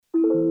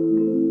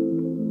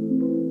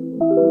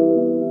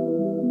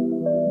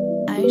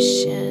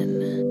Ocean.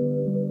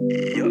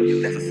 Yo,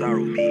 that's a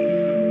sorrow beat.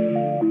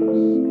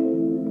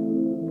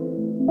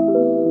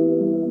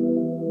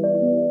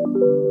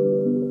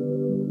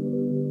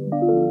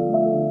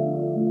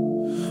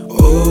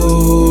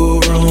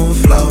 Ooh, room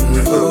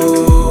floating,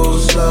 ooh,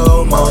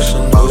 slow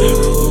motion,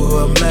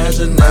 ooh,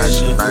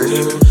 imagination,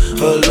 ooh,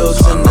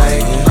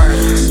 hallucinating.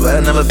 Swear I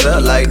never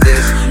felt like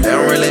this, it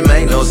don't really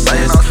make no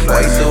sense.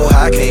 Way too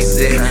high, can't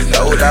sit,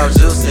 throwed out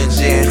juice and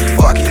gin.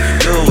 Fuck it,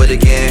 do it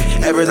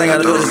again. Everything I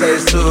do to say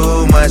is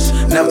too much.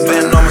 Never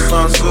been on my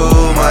song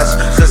too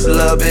much. Just a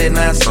little bit,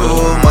 not too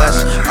much.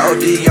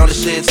 OD on the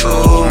shit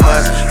too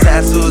much.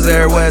 Tattoos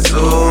everywhere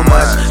too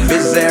much.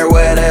 Bitches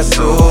everywhere, that's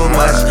too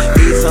much.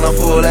 Eat till I'm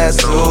full, that's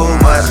too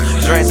much.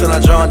 Drink till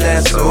I'm drunk,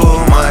 that's too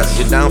much.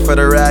 You're down for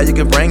the ride, you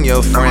can bring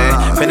your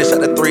friend. Finish up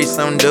the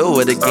threesome, do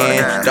it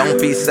again. Don't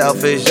be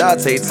selfish, y'all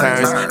take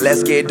turns.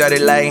 Let's get dirty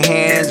like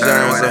hand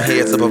germs. I'm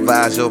here to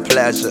provide your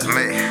pleasure.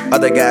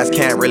 Other guys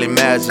can't really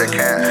measure.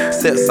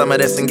 Sip some of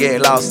this and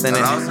get lost in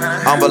it.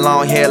 I don't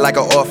belong here like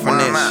an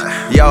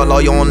orphanage. Y'all know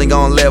you only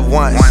gonna live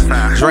once.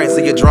 Drink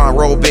till you drunk,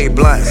 roll big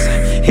blunts.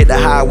 Hit the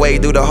highway,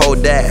 do the whole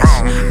dash.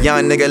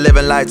 Young nigga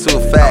living life too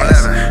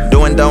fast.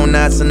 Doing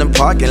donuts in the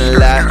parking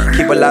lot.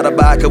 Keep a lot of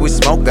vodka, we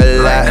smoke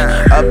a lot.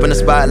 Up in the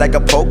spot like a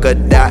polka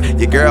dot.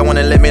 Your girl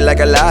wanna lick me like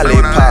a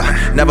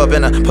lollipop. Never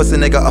been a pussy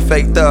nigga, a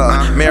fake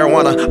thug.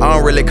 Marijuana, I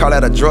don't really call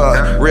that a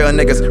drug. Real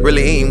niggas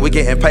really eating, we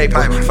getting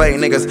paper. Fake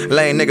niggas,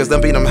 lame niggas,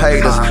 them be them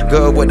haters.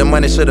 Good with the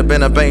money, should've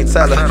been a bank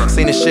teller.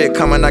 Seen the shit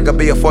coming, I could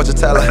be a fortune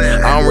teller.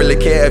 I don't really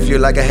care if you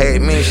like or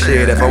hate me,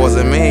 shit. If I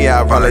wasn't me,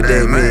 I'd probably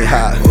date me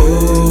high.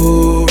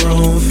 Ooh,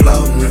 room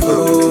floating,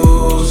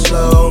 ooh,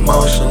 slow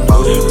motion,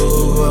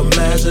 ooh,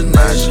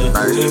 imagination,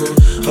 ooh,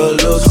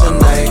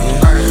 hallucinating.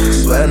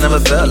 Swear I never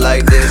felt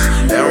like this,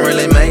 it don't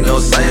really make no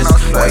sense.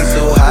 Way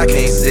too high,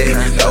 can't sit,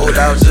 throwed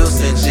out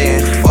juice and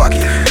gin. Fuck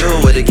it,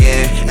 do it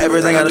again.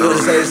 Everything I do to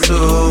say is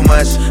too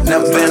much.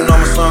 Never been on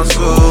my song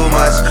too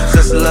much.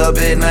 Just a little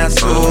bit, not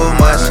too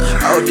much.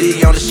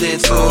 OD on the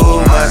shit too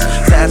much.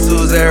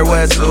 Tattoos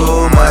everywhere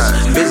too much.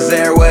 Bitches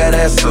everywhere,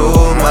 that's too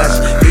much.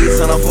 Eat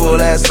till I'm full,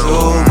 that's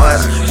too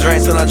much.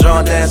 Drink till I'm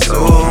drunk, that's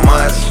too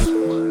much.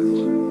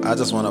 I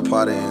just wanna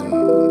party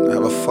and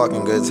have a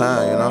fucking good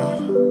time, you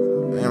know?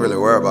 I ain't really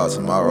worried about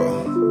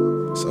tomorrow.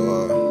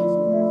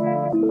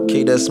 So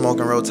keep that smoke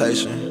in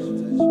rotation.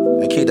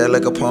 And keep that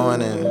liquor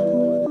pouring and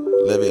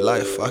live your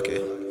life, fuck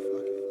it.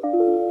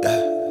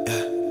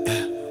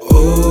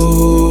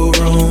 Ooh,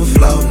 room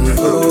floating,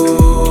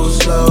 ooh,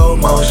 slow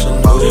motion,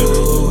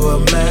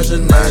 ooh,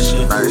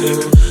 imagination,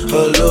 ooh,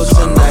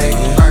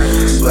 hallucinating.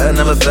 Swear I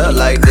never felt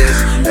like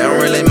this, it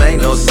don't really make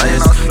no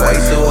sense. Way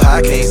too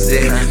high, can't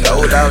sit,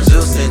 throwed out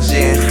juice and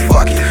gin.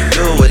 Fuck it,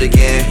 do it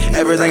again.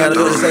 Everything I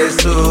do to say is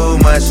too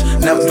much.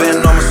 Never been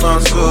on my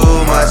song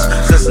too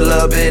much. Just a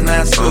little bit,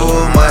 not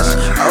too much.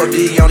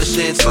 OD on the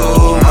shit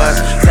too much.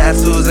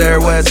 Tattoos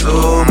everywhere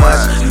too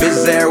much.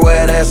 Bitches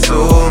everywhere, that's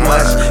too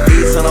much.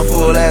 Eat till I'm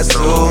full, that's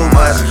too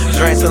much.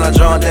 Drink till I'm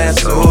drunk,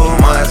 that's too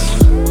much.